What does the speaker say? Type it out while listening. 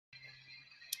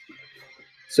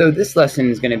So this lesson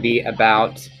is going to be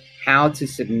about how to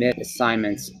submit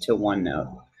assignments to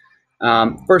OneNote.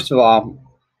 First of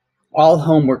all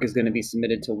homework is going to be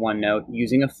submitted to OneNote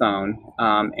using a phone,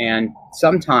 and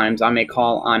sometimes I may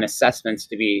call on assessments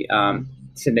to be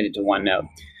submitted to OneNote.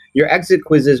 Your exit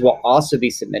quizzes will also be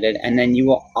submitted, and then you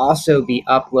will also be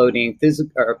uploading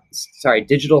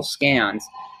digital scans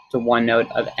to OneNote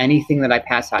of anything that I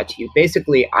pass out to you.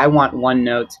 Basically, I want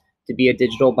OneNote to be a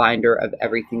digital binder of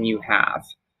everything you have.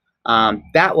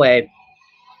 That way,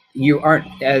 you aren't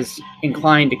as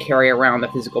inclined to carry around the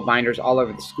physical binders all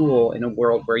over the school in a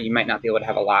world where you might not be able to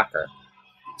have a locker.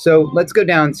 So let's go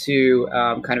down to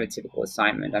kind of a typical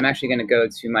assignment. I'm actually going to go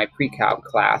to my pre-calc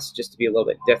class just to be a little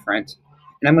bit different.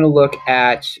 And I'm going to look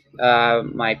at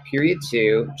my period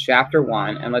 2, chapter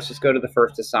 1, and let's just go to the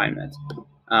first assignment.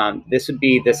 This would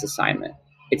be this assignment.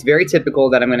 It's very typical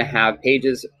that I'm going to have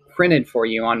pages printed for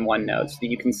you on OneNote so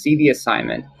that you can see the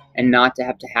assignment and not to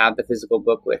have the physical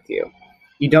book with you.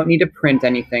 You don't need to print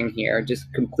anything here. Just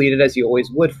complete it as you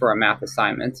always would for a math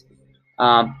assignment.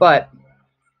 But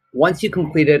once you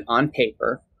complete it on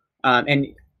paper, and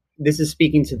this is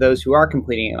speaking to those who are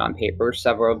completing it on paper,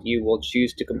 several of you will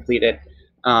choose to complete it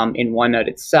in OneNote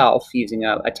itself using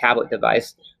a tablet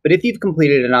device. But if you've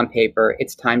completed it on paper,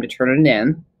 it's time to turn it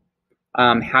in.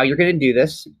 How you're going to do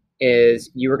this is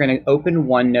you are going to open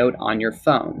OneNote on your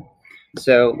phone.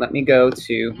 So let me go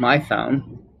to my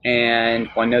phone, and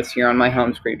OneNote's here on my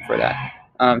home screen for that.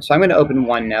 So I'm going to open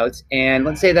OneNote, and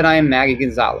let's say that I am Maggie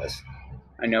Gonzalez.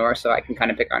 I know her, so I can kind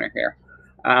of pick on her here.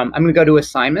 I'm going to go to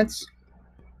assignments,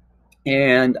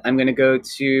 and I'm going to go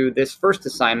to this first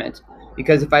assignment,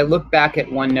 because if I look back at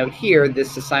OneNote here,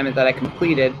 this assignment that I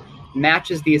completed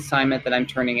matches the assignment that I'm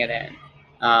turning it in.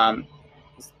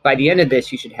 By the end of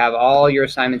this, you should have all your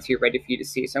assignments here ready for you to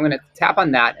see. So I'm going to tap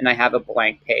on that, and I have a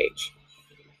blank page.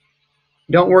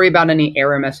 Don't worry about any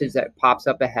error message that pops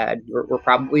up ahead. We're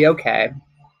probably okay.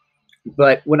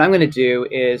 But what I'm going to do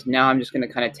is now I'm just going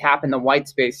to kind of tap in the white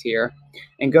space here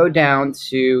and go down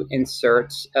to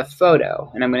insert a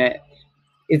photo. And I'm going to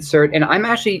insert, and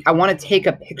I want to take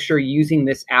a picture using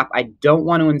this app. I don't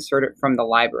want to insert it from the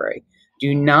library.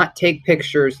 Do not take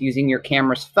pictures using your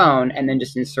camera's phone and then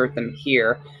just insert them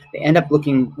here. They end up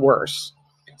looking worse.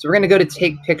 So we're going to go to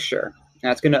take picture.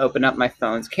 That's going to open up my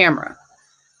phone's camera.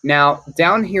 Now,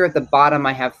 down here at the bottom,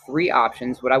 I have 3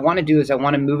 options. What I want to do is I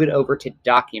want to move it over to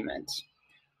document.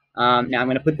 Now, I'm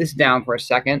going to put this down for a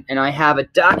second, and I have a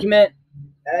document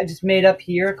that I just made up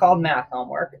here called math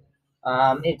homework.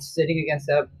 It's sitting against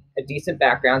a decent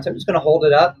background, so I'm just going to hold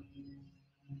it up,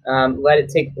 let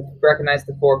it recognize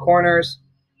the 4 corners,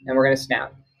 and we're going to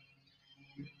snap.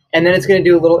 And then it's going to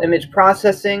do a little image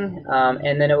processing,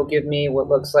 and then it will give me what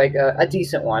looks like a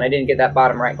decent one. I didn't get that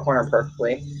bottom right corner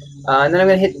perfectly. And then I'm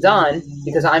going to hit done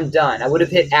because I'm done. I would have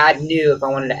hit add new if I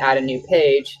wanted to add a new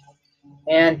page,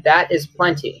 and that is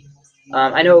plenty.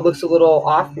 I know it looks a little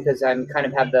off because I'm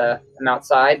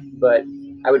outside, but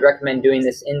I would recommend doing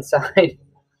this inside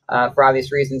for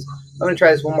obvious reasons. I'm going to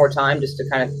try this one more time just to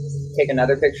kind of take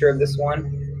another picture of this one.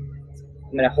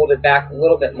 I'm going to hold it back a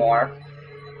little bit more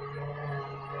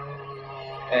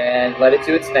and let it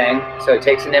do its thing. So it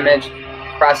takes an image,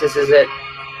 processes it.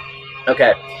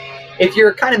 Okay. If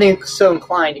you're kind of so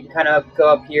inclined, you can kind of go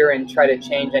up here and try to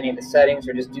change any of the settings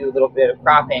or just do a little bit of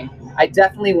cropping. I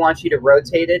definitely want you to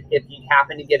rotate it if you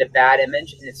happen to get a bad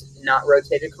image and it's not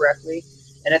rotated correctly.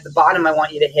 And at the bottom, I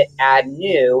want you to hit add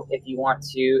new if you want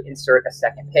to insert a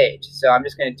second page. So I'm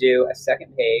just going to do a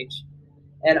second page.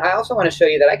 And I also want to show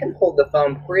you that I can hold the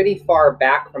phone pretty far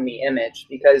back from the image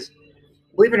because,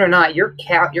 believe it or not, your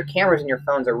cameras and your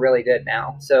phones are really good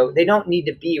now. So they don't need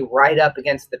to be right up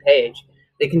against the page.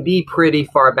 They can be pretty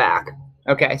far back.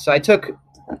 Okay, so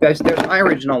there's my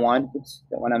original one. Oops,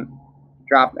 don't want to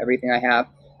drop everything I have.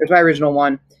 There's my original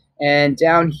one. And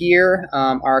down here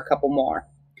are a couple more.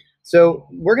 So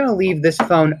we're going to leave this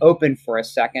phone open for a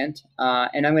second.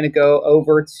 And I'm going to go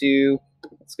over to,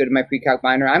 let's go to my pre-calc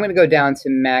binder. I'm going to go down to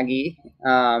Maggie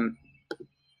and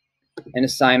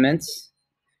assignments.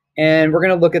 And we're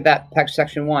going to look at that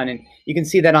section 1. And you can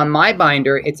see that on my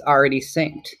binder, it's already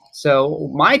synced. So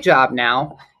my job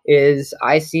now is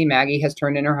I see Maggie has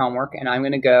turned in her homework, and I'm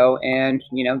going to go and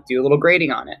do a little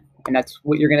grading on it. And that's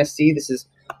what you're going to see. This is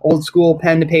old school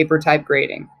pen to paper type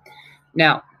grading.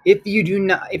 Now, if you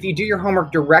do your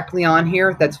homework directly on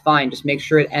here, that's fine. Just make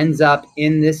sure it ends up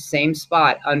in this same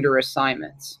spot under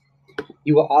assignments.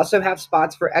 You will also have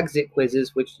spots for exit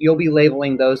quizzes, which you'll be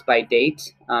labeling those by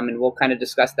date, and we'll kind of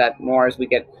discuss that more as we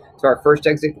get to our first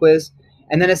exit quiz.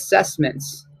 And then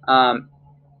assessments.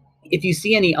 If you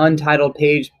see any untitled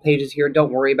pages here,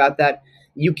 don't worry about that.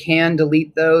 You can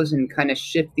delete those and kind of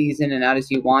shift these in and out as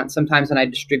you want. Sometimes when I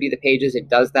distribute the pages, it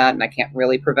does that, and I can't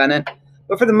really prevent it.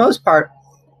 But for the most part,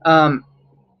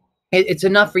 it's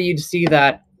enough for you to see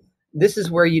that this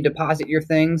is where you deposit your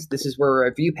things. This is where a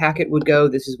review packet would go.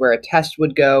 This is where a test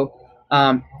would go.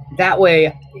 That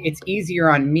way, it's easier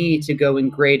on me to go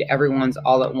and grade everyone's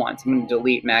all at once. I'm going to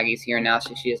delete Maggie's here now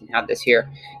so she doesn't have this here.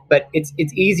 But it's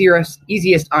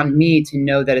easiest on me to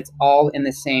know that it's all in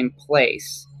the same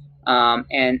place,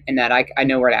 and that I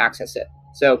know where to access it.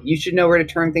 So you should know where to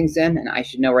turn things in, and I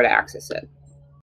should know where to access it.